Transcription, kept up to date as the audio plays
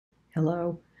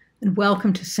Hello, and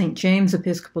welcome to Saint James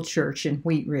Episcopal Church in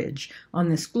Wheat Ridge on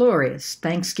this glorious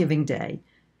Thanksgiving Day.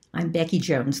 I'm Becky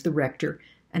Jones, the rector,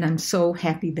 and I'm so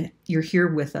happy that you're here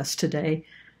with us today.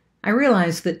 I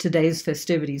realize that today's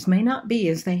festivities may not be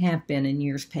as they have been in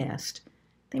years past.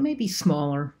 They may be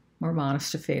smaller, more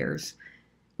modest affairs.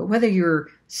 But whether you're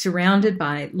surrounded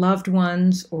by loved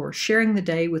ones or sharing the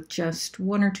day with just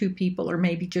one or two people, or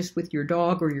maybe just with your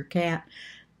dog or your cat,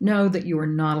 know that you are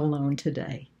not alone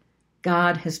today.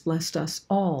 God has blessed us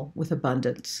all with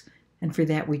abundance, and for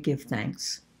that we give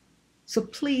thanks. So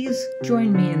please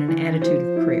join me in an attitude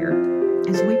of prayer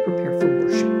as we prepare for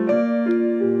worship.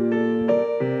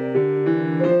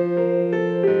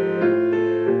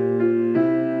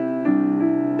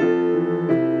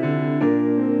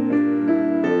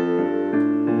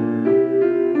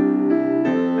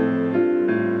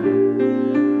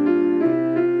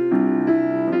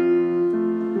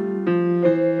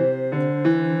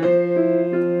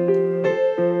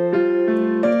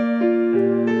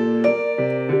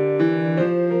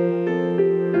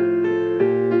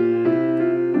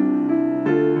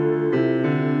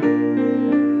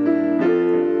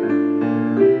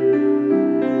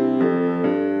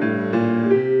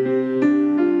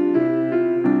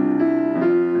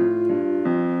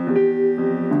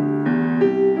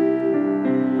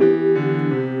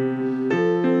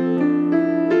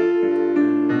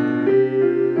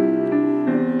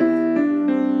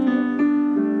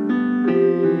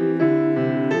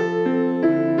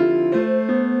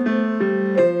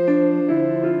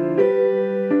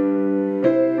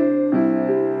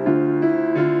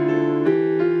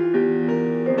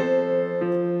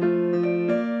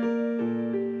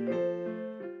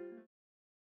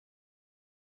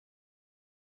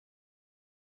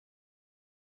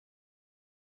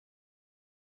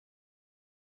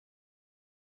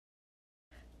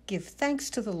 Give thanks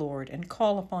to the Lord and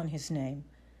call upon his name.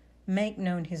 Make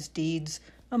known his deeds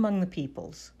among the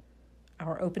peoples.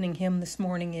 Our opening hymn this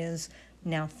morning is,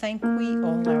 Now Thank We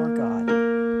All Our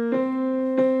God.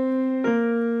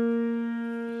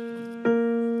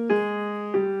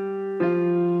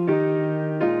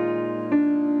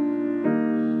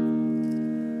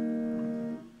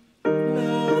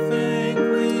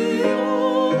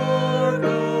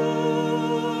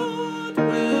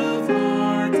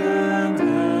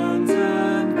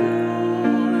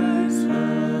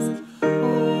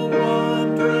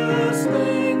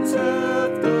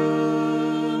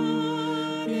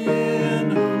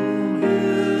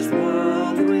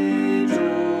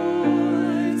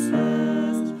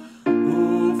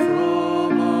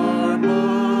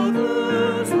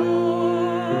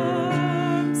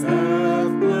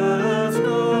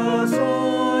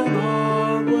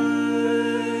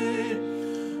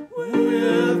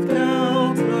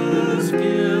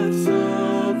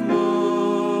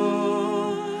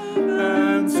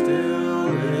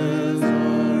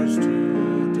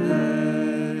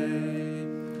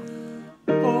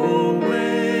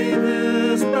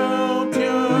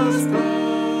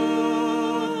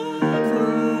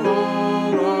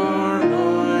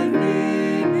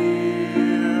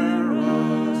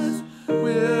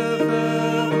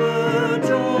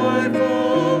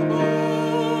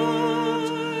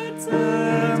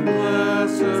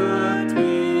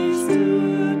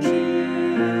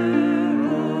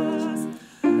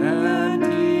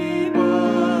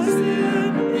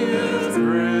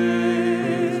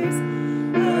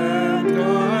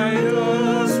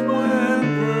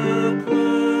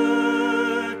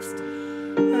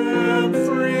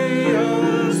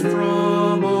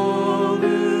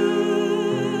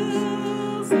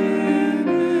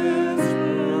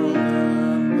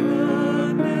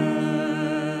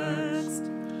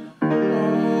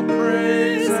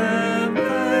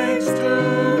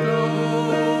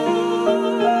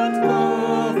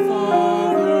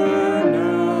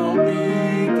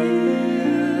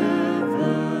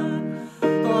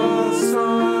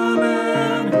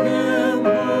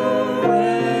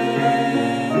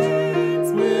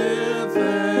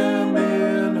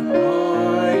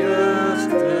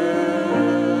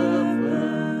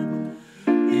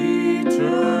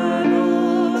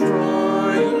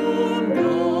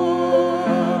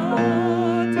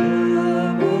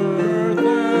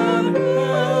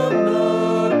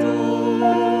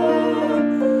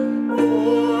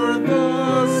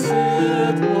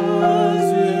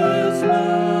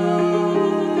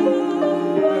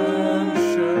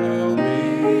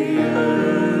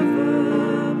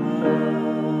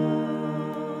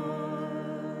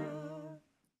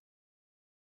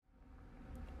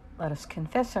 Let us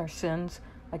confess our sins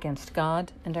against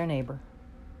God and our neighbor.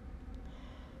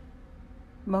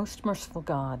 Most merciful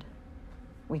God,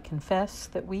 we confess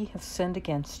that we have sinned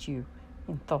against you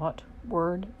in thought,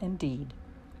 word, and deed,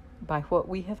 by what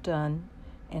we have done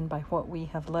and by what we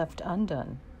have left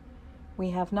undone.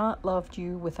 We have not loved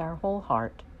you with our whole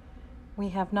heart. We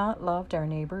have not loved our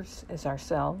neighbors as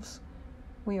ourselves.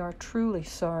 We are truly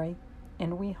sorry,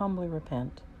 and we humbly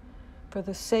repent. For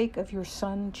the sake of your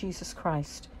Son, Jesus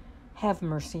Christ, have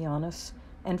mercy on us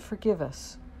and forgive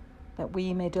us, that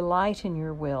we may delight in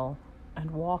your will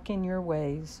and walk in your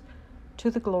ways, to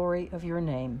the glory of your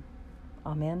name.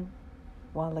 Amen.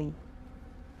 Wali.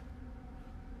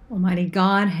 Almighty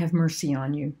God, have mercy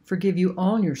on you, forgive you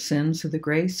all your sins through the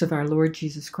grace of our Lord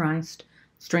Jesus Christ,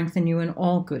 strengthen you in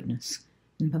all goodness,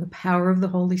 and by the power of the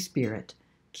Holy Spirit,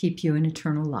 keep you in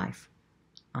eternal life.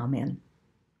 Amen.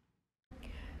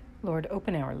 Lord,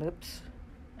 open our lips,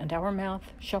 and our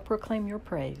mouth shall proclaim your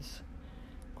praise.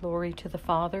 Glory to the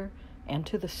Father, and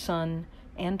to the Son,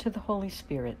 and to the Holy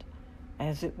Spirit,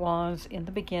 as it was in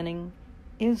the beginning,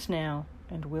 is now,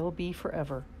 and will be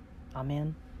forever.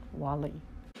 Amen. Wali.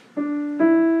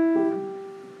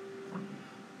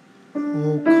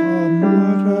 O come,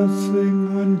 let us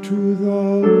sing unto the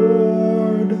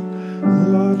Lord.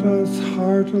 Let us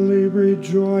heartily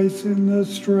rejoice in the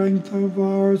strength of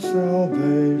our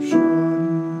salvation.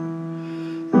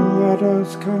 Let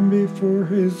us come before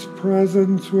his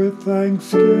presence with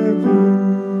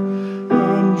thanksgiving,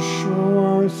 and show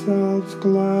ourselves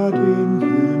glad in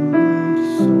him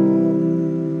with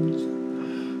songs.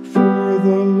 For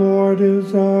the Lord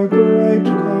is a great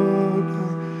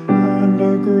God, and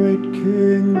a great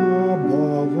King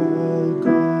above all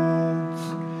gods.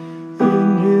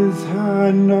 In his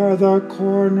hand are the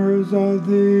corners of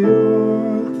the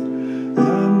earth,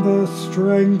 and the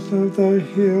strength of the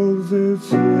hills is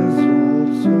his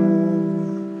also.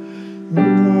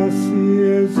 The sea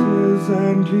is his,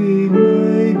 and he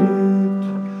made it,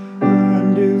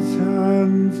 and his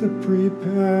hands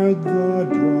prepared the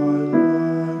dry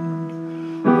land.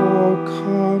 Oh,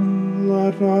 come,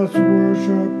 let us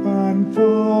worship and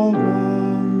fall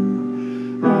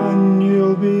down, and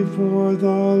kneel before the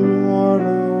Lord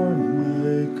our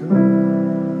Maker.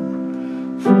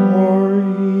 For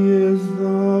he is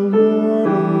the Lord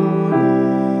our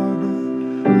God,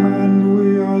 and we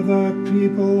are the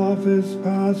people of his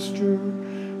pasture,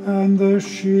 and the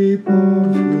sheep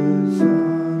of his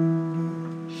hand.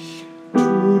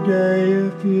 Today,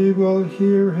 if ye will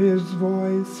hear his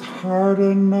voice,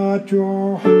 harden not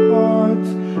your hearts,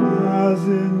 as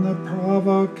in the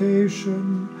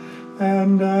provocation,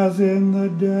 and as in the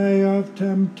day of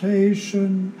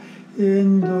temptation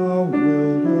in the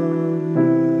wilderness,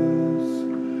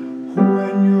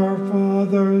 when your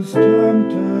fathers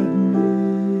tempted me,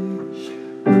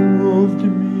 proved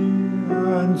me,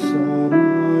 and saw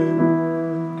my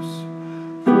works.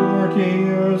 40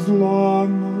 years long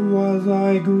was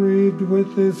I grieved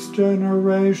with this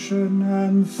generation,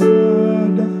 and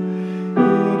said,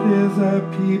 it is a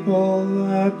people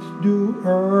that do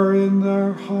err in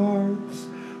their hearts,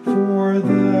 for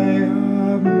they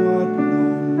have not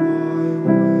known my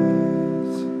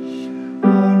ways.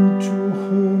 Unto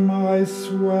whom I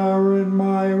swear in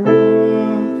my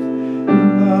wrath,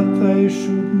 that they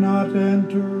should not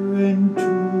enter into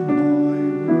my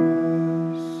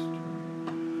rest.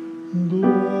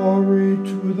 Glory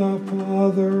to the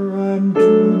Father, and to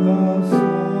the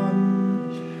Son,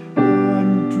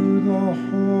 and to the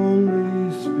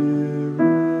Holy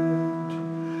Spirit,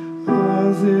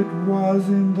 as it was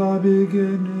in the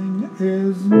beginning,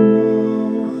 is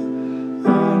now,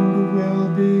 and will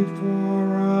be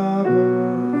forever.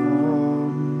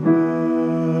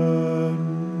 Amen.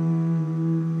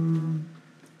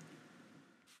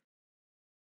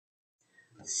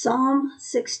 Psalm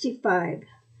 65.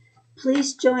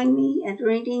 Please join me in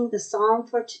reading the psalm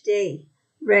for today,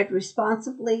 read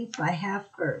responsibly by half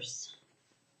verse.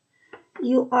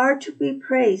 You are to be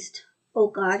praised, O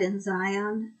God in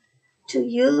Zion. To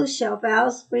you shall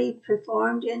vows be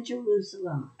performed in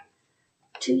Jerusalem.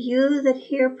 To you that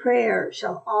hear prayer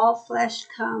shall all flesh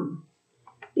come,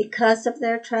 because of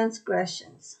their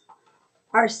transgressions.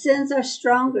 Our sins are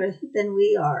stronger than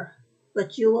we are,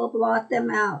 but you will blot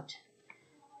them out.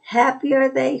 Happy are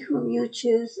they whom you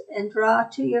choose and draw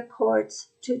to your courts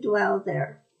to dwell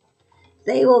there.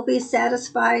 They will be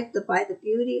satisfied by the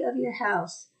beauty of your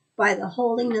house, by the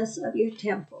holiness of your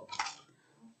temple.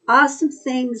 Awesome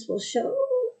things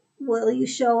will you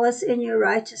show us in your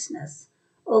righteousness,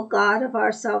 O God of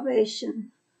our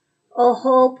salvation, O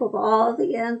hope of all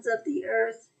the ends of the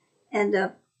earth and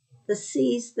of the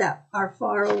seas that are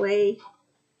far away.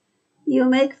 You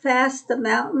make fast the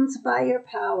mountains by your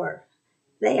power.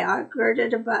 They are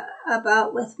girded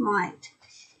about with might.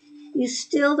 You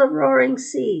still the roaring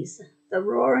seas, the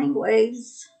roaring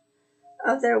waves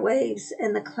of their waves,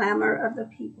 and the clamor of the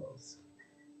peoples.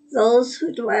 Those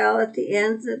who dwell at the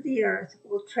ends of the earth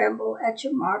will tremble at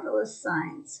your marvelous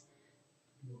signs.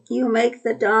 You make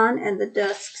the dawn and the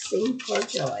dusk sing for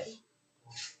joy.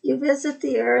 You visit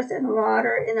the earth and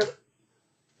water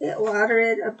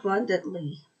it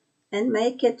abundantly, and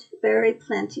make it very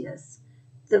plenteous.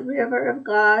 The river of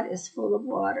God is full of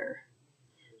water.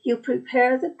 You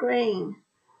prepare the grain,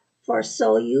 for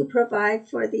so you provide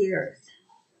for the earth.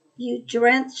 You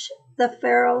drench the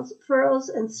furrows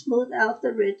and smooth out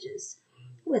the ridges.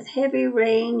 With heavy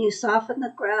rain you soften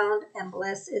the ground and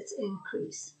bless its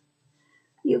increase.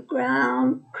 You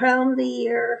crown the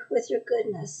year with your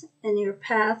goodness, and your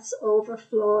paths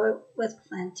overflow with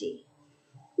plenty.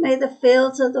 May the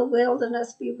fields of the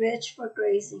wilderness be rich for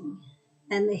grazing,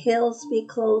 and the hills be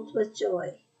clothed with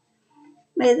joy.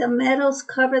 May the meadows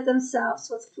cover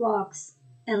themselves with flocks,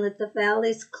 and let the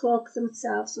valleys cloak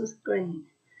themselves with grain.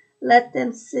 Let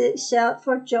them shout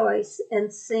for joy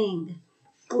and sing.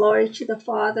 Glory to the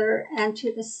Father, and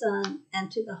to the Son,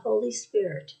 and to the Holy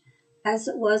Spirit, as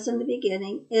it was in the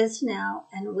beginning, is now,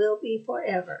 and will be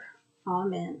forever.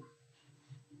 Amen.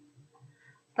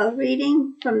 A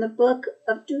reading from the book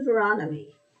of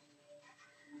Deuteronomy.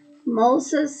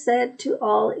 Moses said to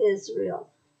all Israel,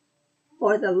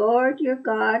 "For the Lord your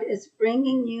God is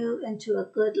bringing you into a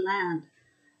good land,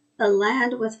 a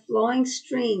land with flowing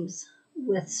streams,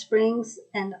 with springs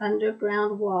and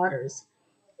underground waters,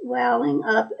 welling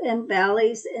up in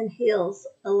valleys and hills,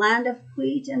 a land of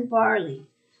wheat and barley,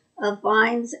 of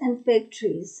vines and fig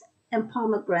trees and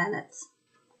pomegranates,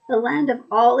 a land of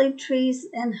olive trees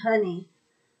and honey,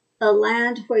 a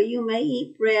land where you may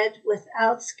eat bread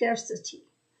without scarcity,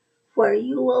 where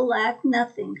you will lack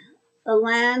nothing, a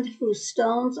land whose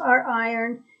stones are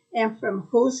iron, and from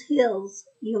whose hills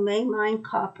you may mine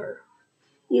copper.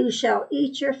 You shall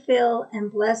eat your fill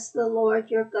and bless the Lord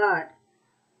your God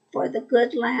for the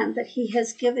good land that he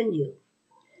has given you.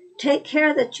 Take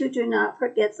care that you do not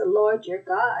forget the Lord your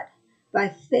God by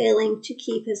failing to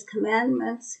keep his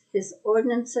commandments, his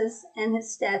ordinances, and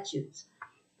his statutes,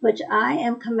 which I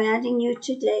am commanding you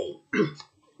today.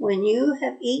 When you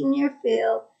have eaten your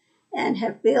fill and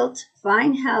have built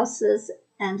fine houses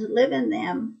and live in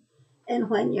them, and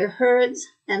when your herds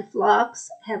and flocks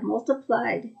have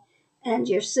multiplied, and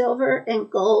your silver and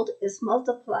gold is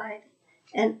multiplied,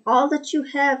 and all that you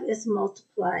have is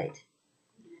multiplied,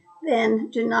 then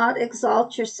do not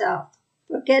exalt yourself,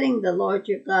 forgetting the Lord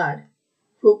your God,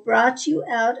 who brought you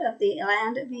out of the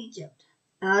land of Egypt,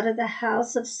 out of the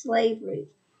house of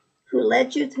slavery, who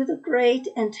led you through the great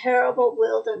and terrible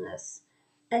wilderness,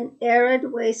 an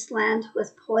arid wasteland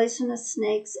with poisonous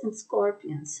snakes and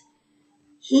scorpions.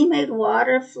 He made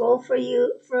water flow for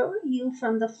you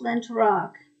from the flint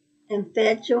rock, and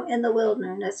fed you in the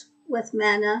wilderness with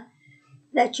manna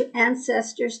that your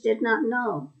ancestors did not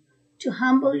know, to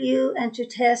humble you and to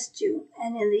test you,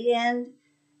 and in the end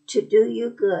to do you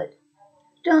good.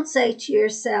 Don't say to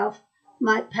yourself,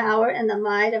 "My power and the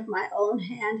might of my own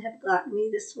hand have gotten me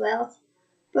this wealth,"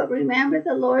 but remember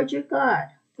the Lord your God,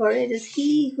 for it is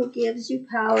he who gives you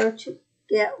power to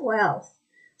get wealth,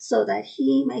 so that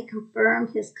he may confirm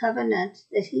his covenant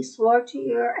that he swore to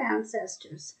your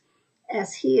ancestors,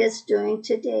 as he is doing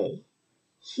today.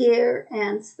 Here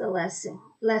ends the lesson.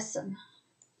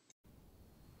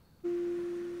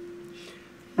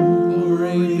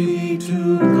 Glory be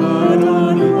to God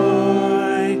on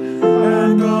high,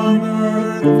 and on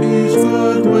earth peace,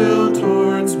 goodwill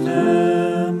towards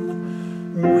men.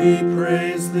 We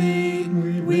praise thee,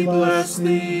 we bless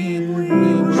thee, we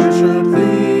worship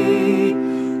thee,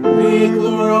 we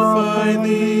glorify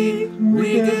thee,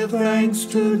 we give thanks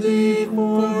to thee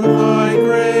for thy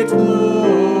great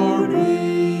glory.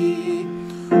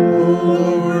 O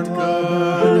Lord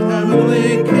God,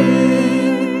 heavenly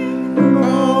King,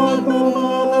 thou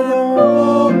Father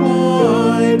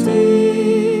Almighty,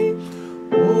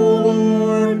 O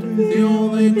Lord, the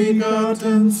only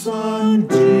begotten Son,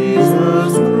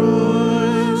 Jesus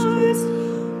Christ,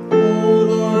 O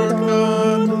Lord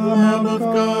God, Lamb of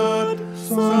God,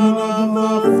 Son of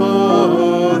the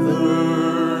Father,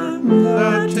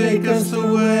 that takest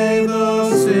away the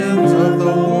sins of the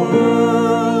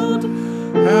world,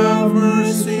 have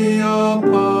mercy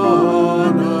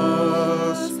upon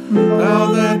us.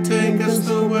 Thou that takest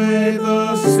away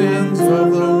the sins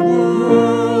of the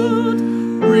world,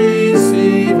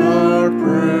 receive our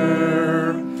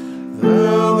prayer.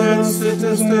 Thou that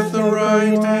sittest at the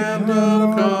right hand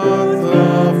of God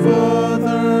the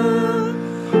Father,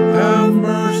 have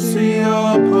mercy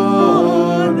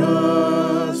upon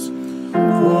us.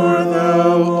 For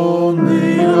thou, O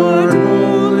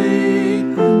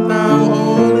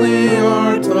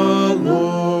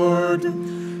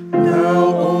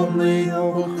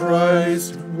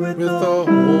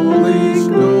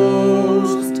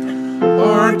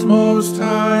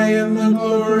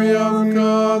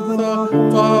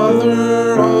the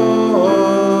Father.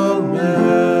 Amen.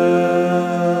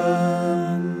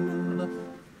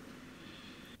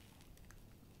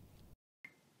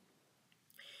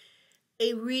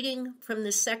 A reading from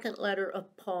the second letter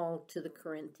of Paul to the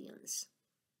Corinthians.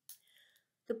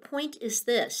 The point is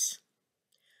this: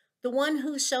 the one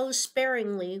who sows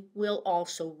sparingly will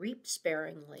also reap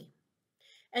sparingly,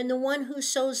 and the one who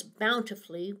sows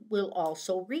bountifully will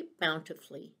also reap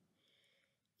bountifully.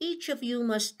 Each of you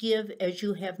must give as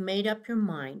you have made up your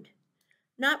mind,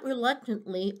 not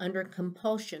reluctantly under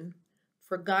compulsion,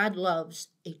 for God loves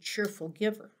a cheerful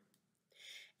giver.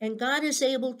 And God is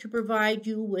able to provide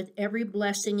you with every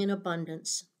blessing in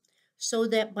abundance, so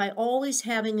that by always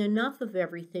having enough of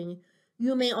everything,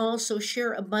 you may also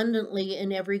share abundantly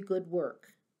in every good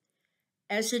work.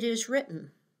 As it is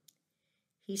written,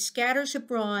 He scatters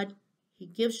abroad, He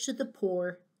gives to the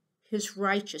poor, His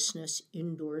righteousness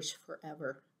endures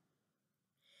forever.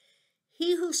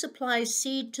 He who supplies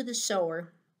seed to the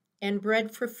sower and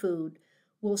bread for food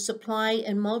will supply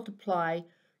and multiply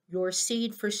your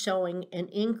seed for sowing and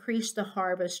increase the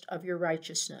harvest of your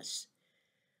righteousness.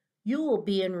 You will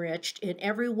be enriched in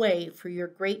every way for your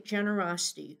great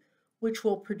generosity, which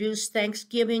will produce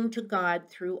thanksgiving to God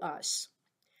through us.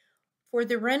 For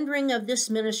the rendering of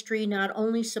this ministry not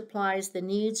only supplies the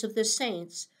needs of the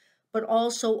saints, but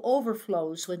also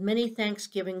overflows with many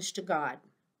thanksgivings to God.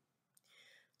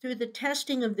 Through the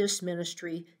testing of this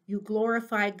ministry, you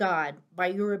glorify God by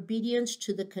your obedience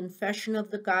to the confession of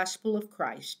the gospel of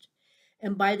Christ,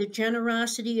 and by the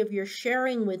generosity of your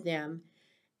sharing with them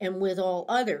and with all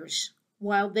others,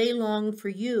 while they long for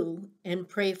you and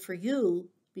pray for you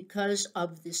because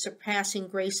of the surpassing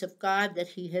grace of God that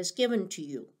He has given to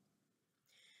you.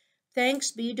 Thanks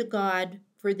be to God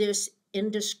for this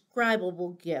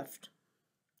indescribable gift.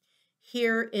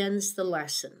 Here ends the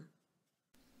lesson.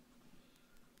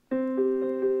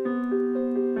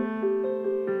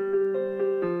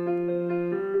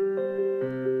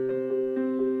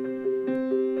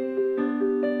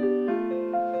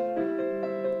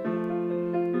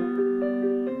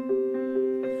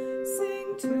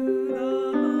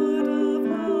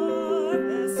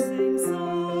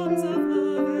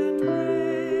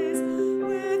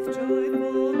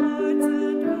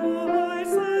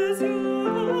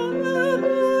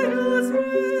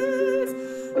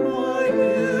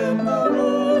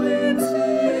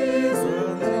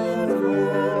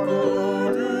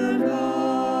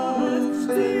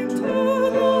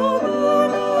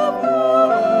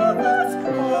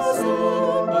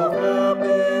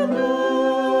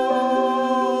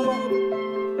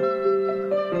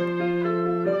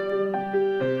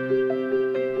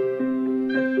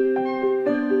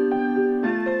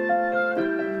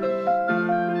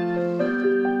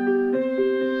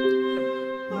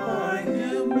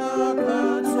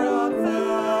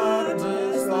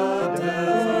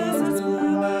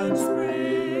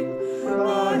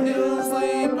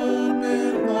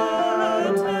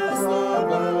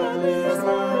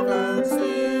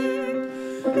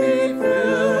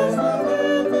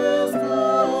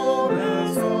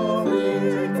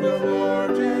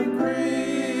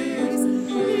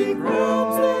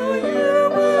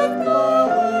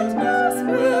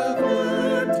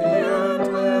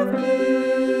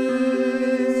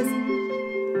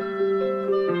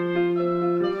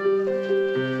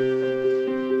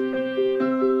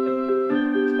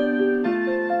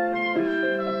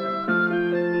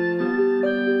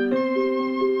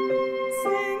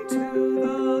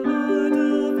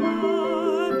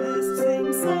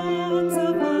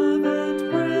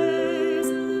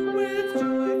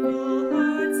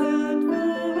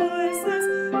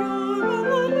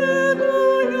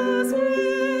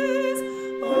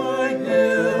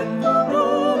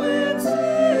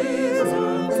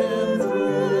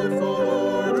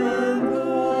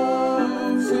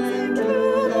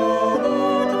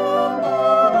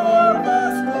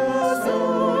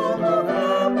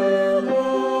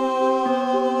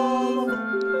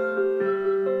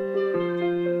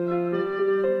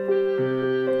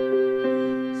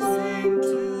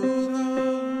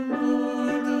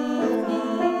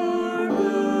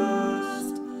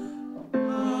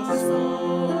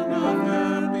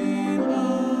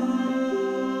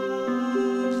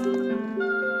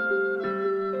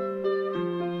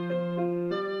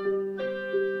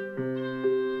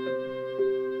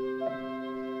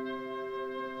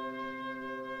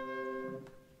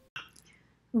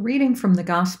 Reading from the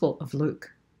Gospel of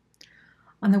Luke.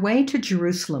 On the way to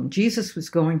Jerusalem, Jesus was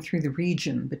going through the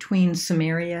region between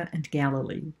Samaria and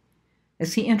Galilee.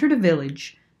 As he entered a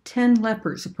village, 10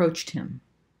 lepers approached him.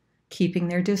 Keeping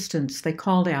their distance, they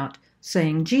called out,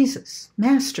 saying, "Jesus,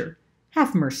 Master,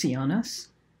 have mercy on us."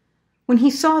 When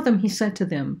he saw them, he said to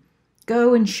them,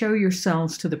 "Go and show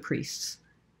yourselves to the priests."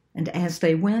 And as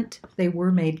they went, they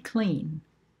were made clean.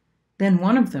 Then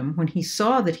one of them, when he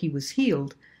saw that he was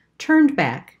healed, turned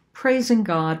back, praising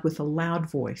God with a loud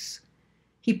voice.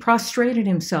 He prostrated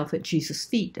himself at Jesus'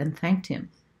 feet and thanked him,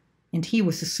 and he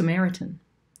was a Samaritan.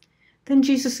 Then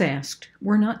Jesus asked,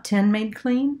 "Were not 10 made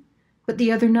clean? But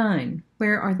the other 9,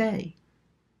 where are they?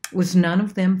 Was none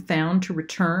of them found to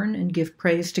return and give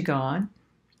praise to God,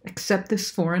 except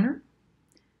this foreigner?"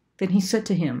 Then he said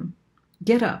to him,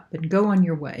 "Get up and go on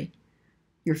your way.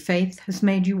 Your faith has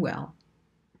made you well."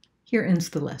 Here ends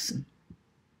the lesson.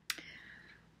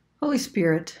 Holy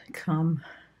Spirit, come,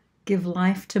 give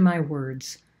life to my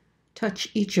words. Touch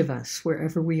each of us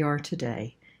wherever we are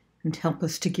today, and help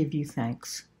us to give you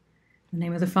thanks. In the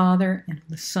name of the Father, and of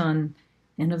the Son,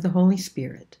 and of the Holy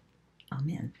Spirit.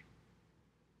 Amen.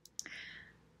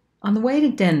 On the way to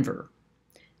Denver,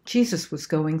 Jesus was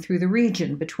going through the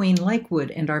region between Lakewood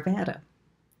and Arvada.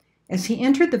 As he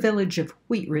entered the village of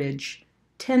Wheat Ridge,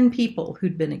 10 people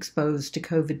who'd been exposed to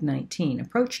COVID-19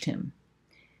 approached him.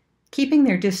 Keeping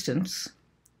their distance,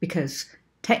 because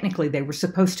technically they were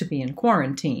supposed to be in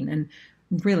quarantine and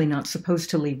really not supposed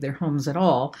to leave their homes at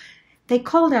all, they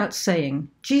called out saying,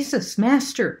 "Jesus,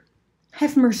 Master,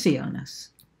 have mercy on us."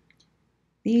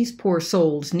 These poor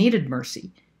souls needed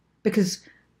mercy because,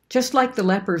 just like the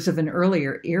lepers of an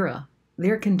earlier era,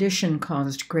 their condition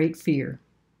caused great fear.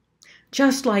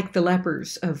 Just like the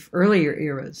lepers of earlier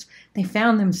eras, they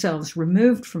found themselves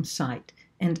removed from sight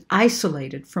and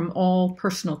isolated from all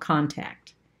personal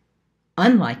contact.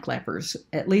 Unlike lepers,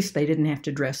 at least they didn't have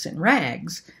to dress in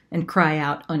rags and cry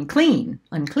out, "Unclean,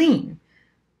 unclean."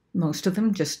 Most of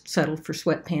them just settled for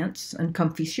sweatpants and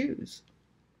comfy shoes.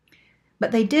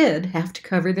 But they did have to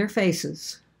cover their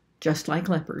faces, just like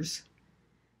lepers.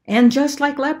 And just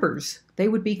like lepers, they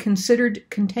would be considered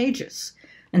contagious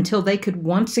until they could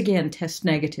once again test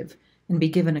negative and be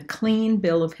given a clean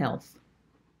bill of health.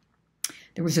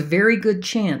 There was a very good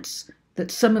chance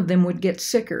that some of them would get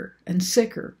sicker and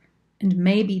sicker and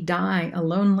maybe die a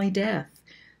lonely death,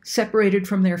 separated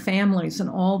from their families and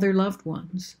all their loved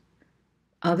ones.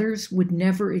 Others would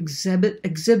never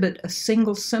exhibit a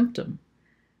single symptom.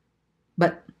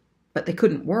 But they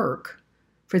couldn't work.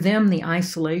 For them, the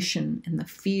isolation and the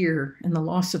fear and the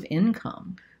loss of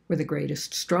income were the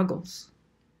greatest struggles.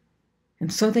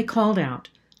 And so they called out,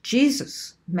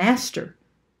 "Jesus, Master,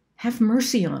 have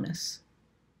mercy on us."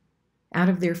 Out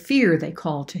of their fear, they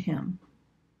called to him.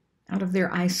 Out of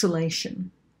their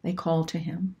isolation, they called to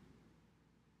him.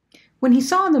 When he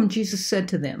saw them, Jesus said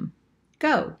to them,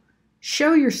 "Go,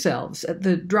 show yourselves at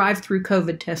the drive-through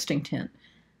COVID testing tent."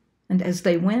 And as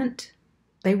they went,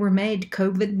 they were made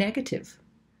COVID negative.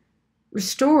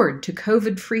 Restored to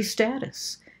COVID-free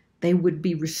status, they would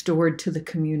be restored to the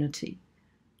community.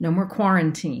 No more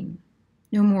quarantine.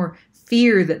 No more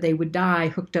fear that they would die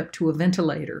hooked up to a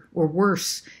ventilator, or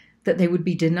worse, that they would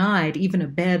be denied even a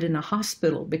bed in a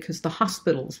hospital because the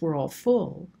hospitals were all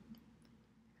full.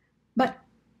 But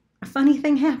a funny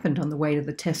thing happened on the way to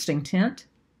the testing tent.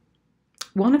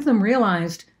 One of them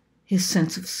realized his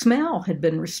sense of smell had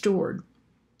been restored.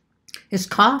 His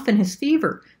cough and his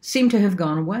fever seemed to have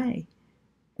gone away.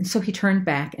 And so he turned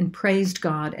back and praised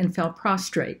God and fell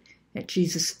prostrate at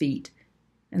Jesus' feet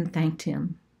and thanked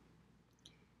him.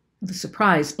 The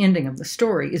surprise ending of the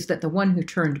story is that the one who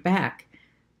turned back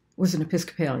was an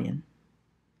Episcopalian.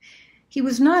 He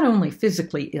was not only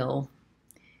physically ill,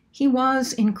 he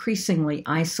was increasingly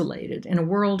isolated in a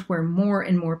world where more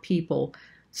and more people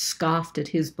scoffed at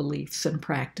his beliefs and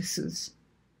practices.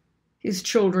 His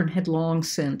children had long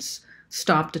since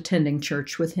stopped attending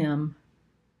church with him.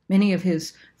 Many of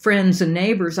his friends and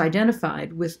neighbors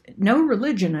identified with no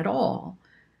religion at all.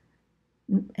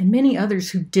 And many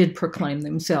others who did proclaim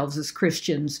themselves as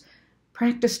Christians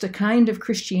practiced a kind of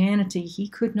Christianity he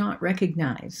could not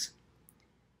recognize.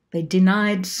 They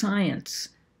denied science.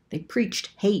 They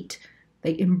preached hate.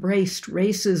 They embraced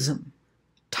racism,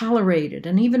 tolerated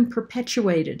and even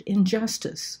perpetuated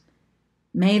injustice,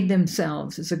 made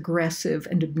themselves as aggressive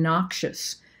and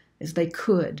obnoxious as they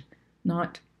could,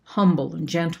 not humble and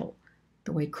gentle,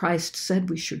 the way Christ said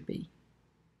we should be.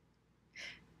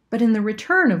 But in the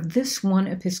return of this one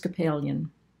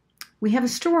Episcopalian, we have a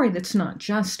story that's not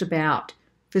just about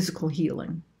physical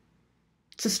healing.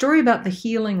 It's a story about the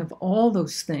healing of all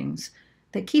those things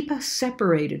that keep us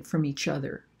separated from each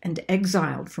other and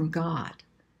exiled from God.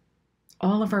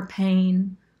 All of our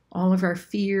pain, all of our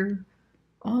fear,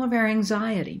 all of our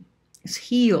anxiety is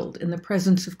healed in the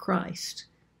presence of Christ.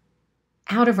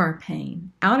 Out of our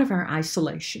pain, out of our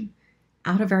isolation,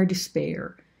 out of our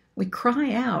despair, we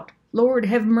cry out, Lord,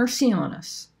 have mercy on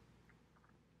us.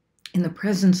 In the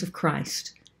presence of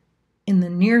Christ, in the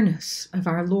nearness of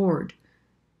our Lord,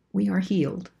 we are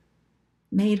healed,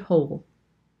 made whole,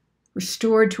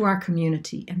 restored to our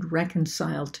community, and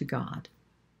reconciled to God.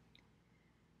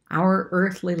 Our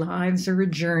earthly lives are a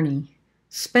journey,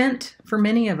 spent for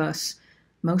many of us,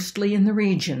 mostly in the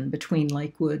region between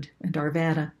Lakewood and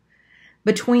Arvada,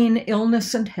 between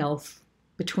illness and health,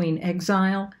 between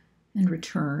exile and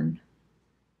return.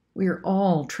 We are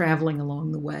all traveling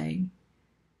along the way.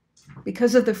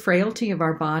 Because of the frailty of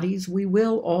our bodies, we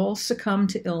will all succumb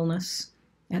to illness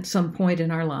at some point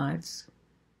in our lives.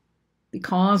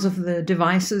 Because of the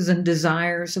devices and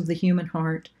desires of the human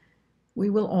heart, we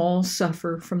will all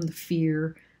suffer from the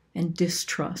fear and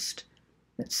distrust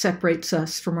that separates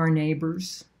us from our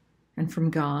neighbors and from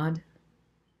God.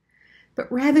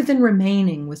 But rather than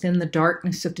remaining within the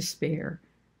darkness of despair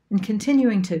and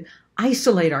continuing to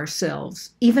isolate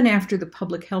ourselves even after the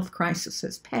public health crisis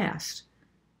has passed,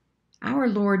 our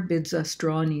Lord bids us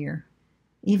draw near,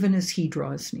 even as he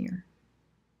draws near.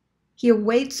 He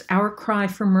awaits our cry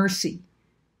for mercy,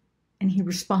 and he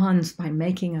responds by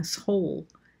making us whole,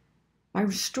 by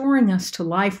restoring us to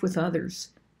life with others,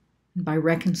 and by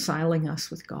reconciling us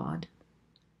with God.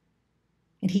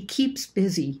 And he keeps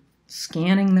busy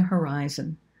scanning the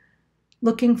horizon,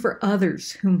 looking for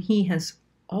others whom he has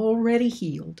already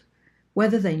healed,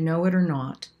 whether they know it or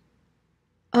not.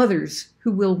 Others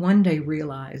who will one day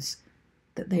realize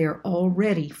that they are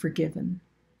already forgiven,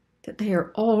 that they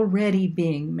are already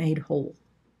being made whole.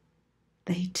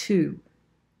 They too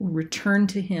will return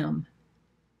to him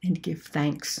and give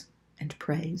thanks and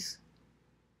praise.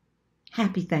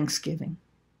 Happy Thanksgiving.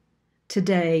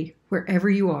 Today, wherever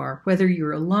you are, whether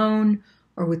you're alone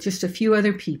or with just a few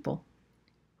other people,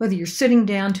 whether you're sitting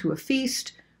down to a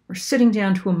feast or sitting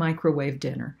down to a microwave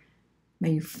dinner,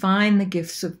 may you find the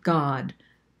gifts of God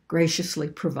graciously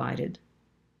provided,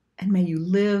 and may you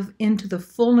live into the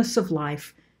fullness of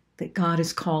life that God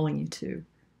is calling you to,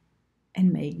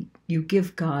 and may you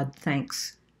give God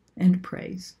thanks and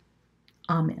praise.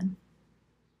 Amen.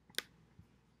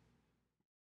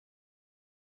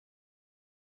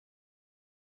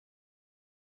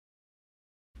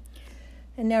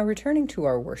 And now, returning to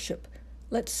our worship,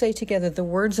 let's say together the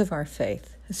words of our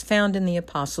faith as found in the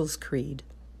Apostles' Creed.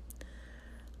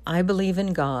 I believe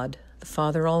in God, the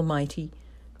Father Almighty,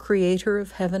 creator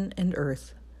of heaven and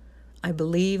earth. I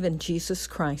believe in Jesus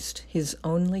Christ, his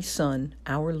only Son,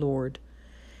 our Lord.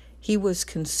 He was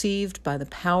conceived by the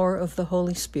power of the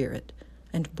Holy Spirit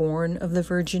and born of the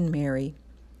Virgin Mary.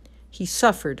 He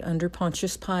suffered under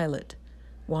Pontius Pilate,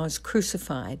 was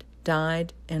crucified,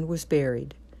 died, and was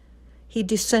buried. He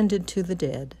descended to the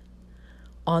dead.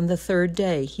 On the third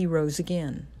day he rose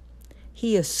again.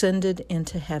 He ascended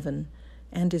into heaven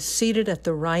and is seated at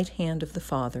the right hand of the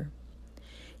Father.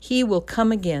 He will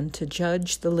come again to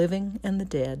judge the living and the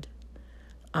dead.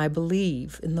 I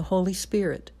believe in the Holy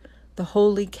Spirit, the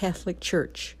Holy Catholic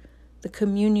Church, the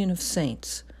communion of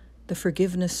saints, the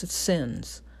forgiveness of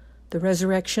sins, the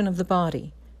resurrection of the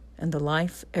body, and the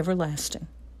life everlasting.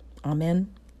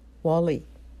 Amen. Wali.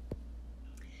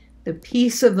 The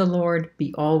peace of the Lord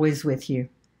be always with you.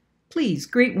 Please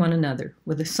greet one another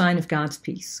with a sign of God's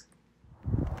peace.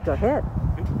 Go ahead.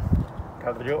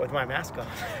 Gotta do it with my mask on.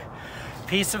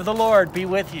 Peace of the Lord be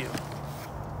with you.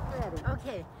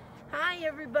 Okay. Hi,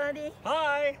 everybody.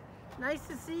 Hi. Nice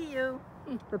to see you.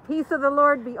 The peace of the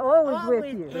Lord be always with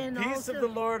you. And The peace of the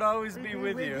Lord always be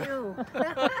with you.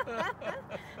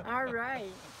 All right.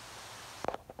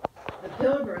 The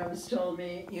Pilgrims told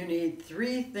me you need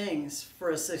 3 things for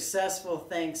a successful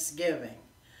Thanksgiving.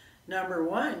 Number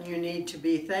 1, you need to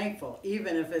be thankful,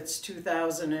 even if it's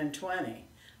 2020.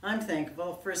 I'm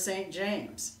thankful for Saint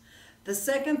James. The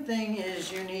second thing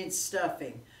is you need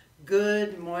stuffing,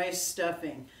 good moist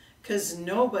stuffing, because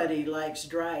nobody likes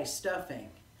dry stuffing.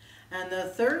 And the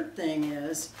third thing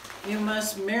is you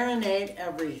must marinate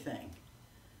everything.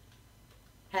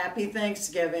 Happy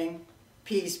Thanksgiving.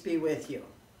 Peace be with you.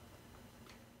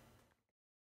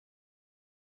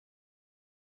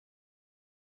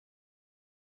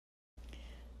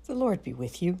 The Lord be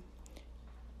with you.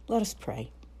 Let us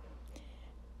pray.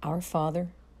 Our Father,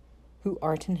 who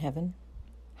art in heaven,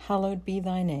 hallowed be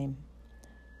thy name.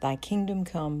 Thy kingdom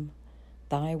come,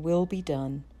 thy will be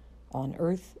done, on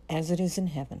earth as it is in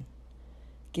heaven.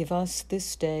 Give us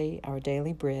this day our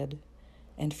daily bread,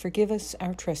 and forgive us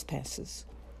our trespasses,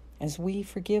 as we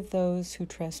forgive those who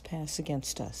trespass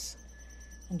against us.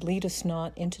 And lead us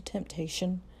not into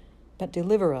temptation, but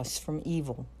deliver us from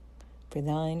evil. For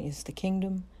thine is the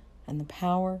kingdom, and the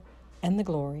power, and the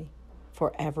glory,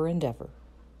 forever and ever.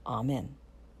 Amen.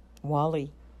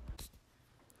 Wali.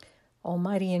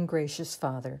 Almighty and gracious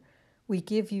Father, we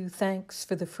give you thanks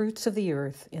for the fruits of the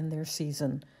earth in their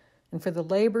season, and for the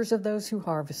labors of those who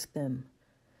harvest them.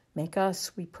 Make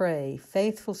us, we pray,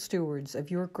 faithful stewards of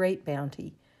your great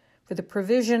bounty, for the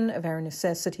provision of our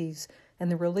necessities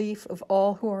and the relief of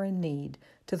all who are in need,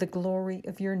 to the glory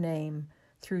of your name,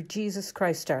 through Jesus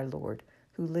Christ our Lord,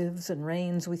 who lives and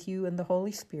reigns with you in the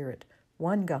Holy Spirit,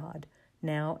 one God,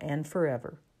 now and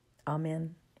forever.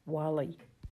 Amen. Wali.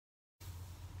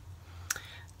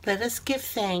 Let us give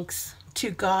thanks to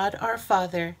God our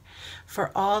Father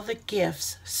for all the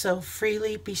gifts so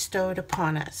freely bestowed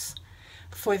upon us,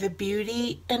 for the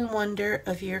beauty and wonder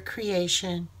of your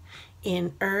creation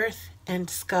in earth and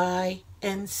sky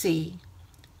and sea.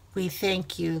 We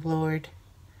thank you, Lord,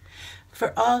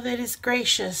 for all that is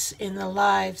gracious in the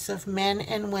lives of men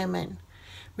and women,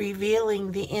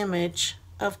 revealing the image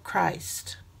of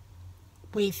Christ.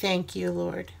 We thank you,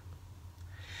 Lord,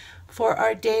 for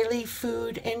our daily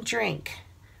food and drink,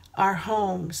 our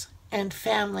homes and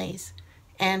families,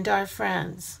 and our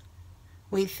friends.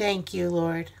 We thank you,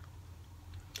 Lord,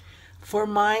 for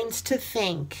minds to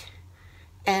think,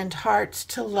 and hearts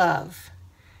to love,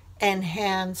 and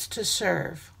hands to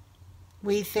serve.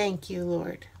 We thank you,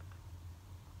 Lord,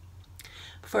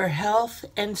 for health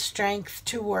and strength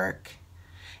to work,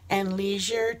 and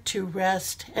leisure to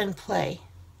rest and play.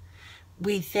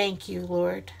 We thank you,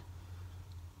 Lord,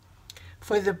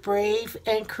 for the brave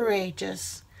and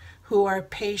courageous who are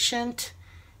patient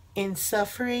in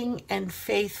suffering and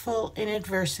faithful in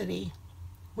adversity.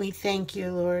 We thank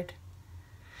you, Lord,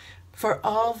 for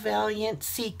all valiant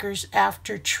seekers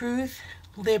after truth,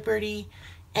 liberty,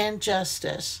 and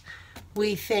justice.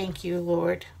 We thank you,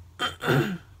 Lord,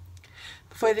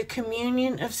 for the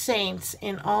communion of saints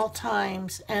in all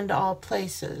times and all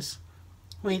places.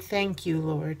 We thank you,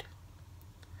 Lord.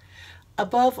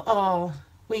 Above all,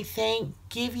 we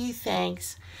give you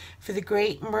thanks for the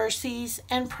great mercies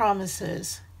and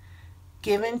promises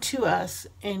given to us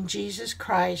in Jesus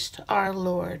Christ our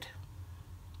Lord.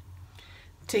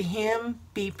 To him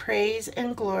be praise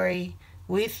and glory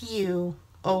with you,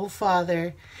 O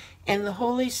Father, and the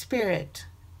Holy Spirit,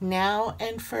 now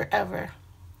and forever.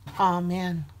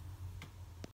 Amen.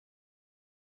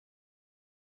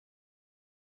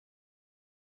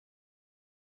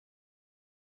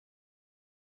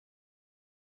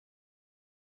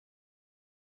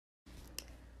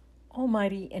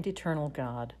 Almighty and eternal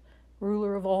God,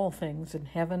 ruler of all things in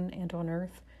heaven and on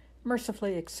earth,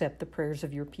 mercifully accept the prayers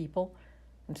of your people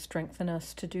and strengthen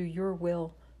us to do your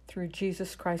will through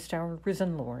Jesus Christ our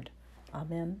risen Lord.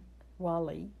 Amen.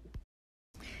 Wali.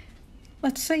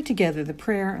 Let's say together the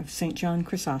prayer of St. John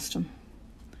Chrysostom.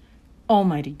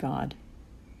 Almighty God,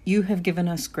 you have given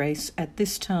us grace at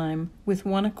this time with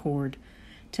one accord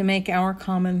to make our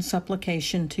common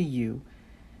supplication to you,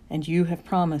 and you have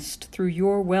promised through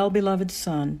your well-beloved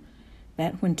Son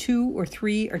that when 2 or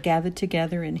 3 are gathered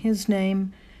together in his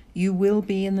name, you will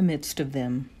be in the midst of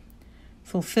them.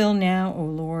 Fulfill now, O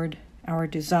Lord, our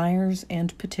desires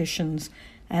and petitions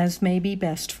as may be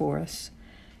best for us,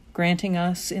 granting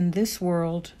us in this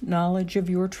world knowledge of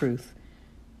your truth,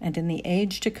 and in the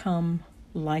age to come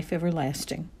life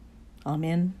everlasting.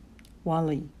 Amen.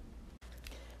 Wali.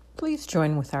 Please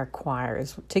join with our choir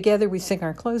as together we sing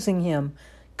our closing hymn,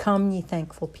 Come, Ye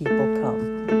Thankful People,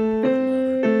 Come.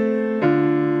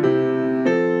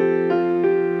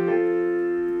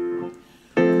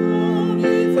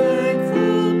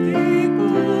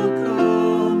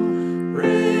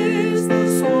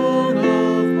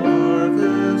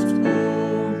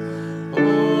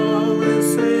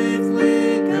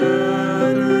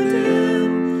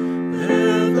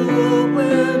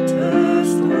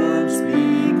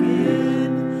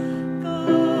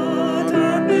 God,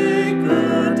 our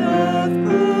Maker, doth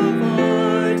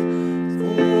provide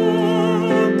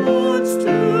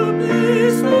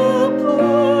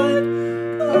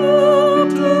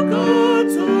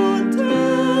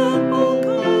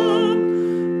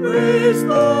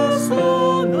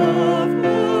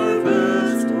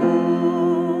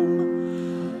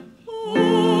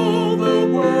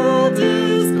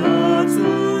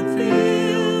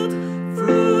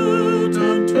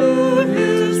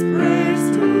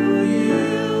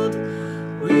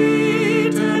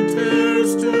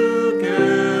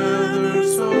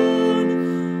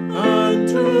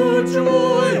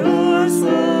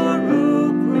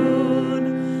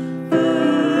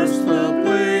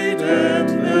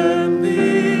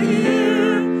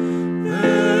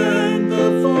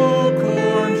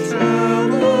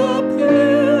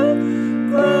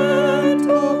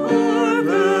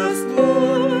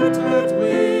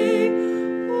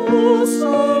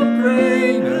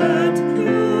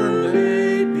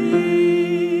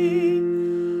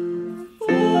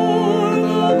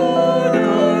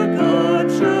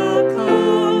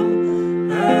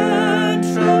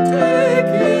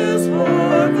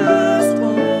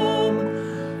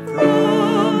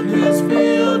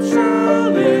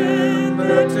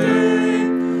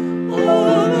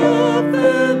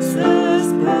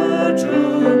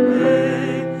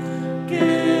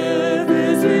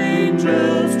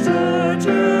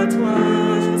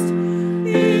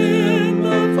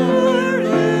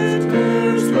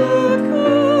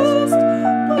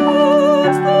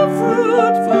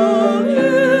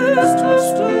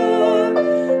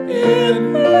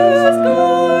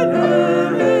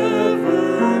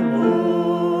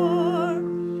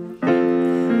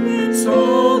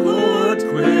So, Lord,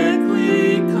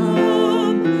 quickly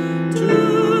come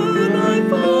to thy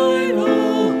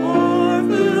final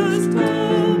harvest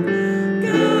home.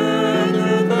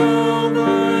 Gather thou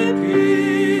thy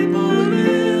people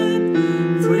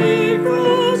in, free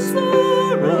from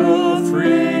sorrow,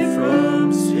 free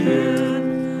from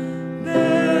sin.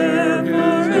 There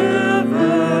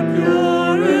forever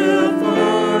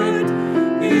purified,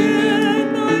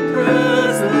 in thy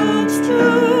presence to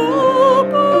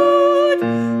abide.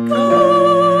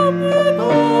 Come with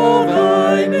all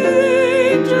thine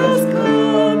angels,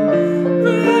 come,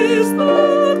 raise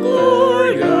the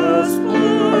glorious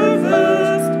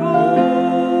harvest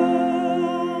home.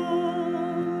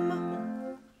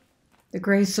 The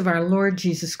grace of our Lord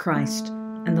Jesus Christ,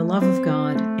 and the love of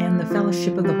God, and the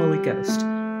fellowship of the Holy Ghost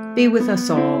be with us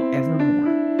all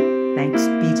evermore. Thanks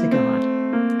be to God.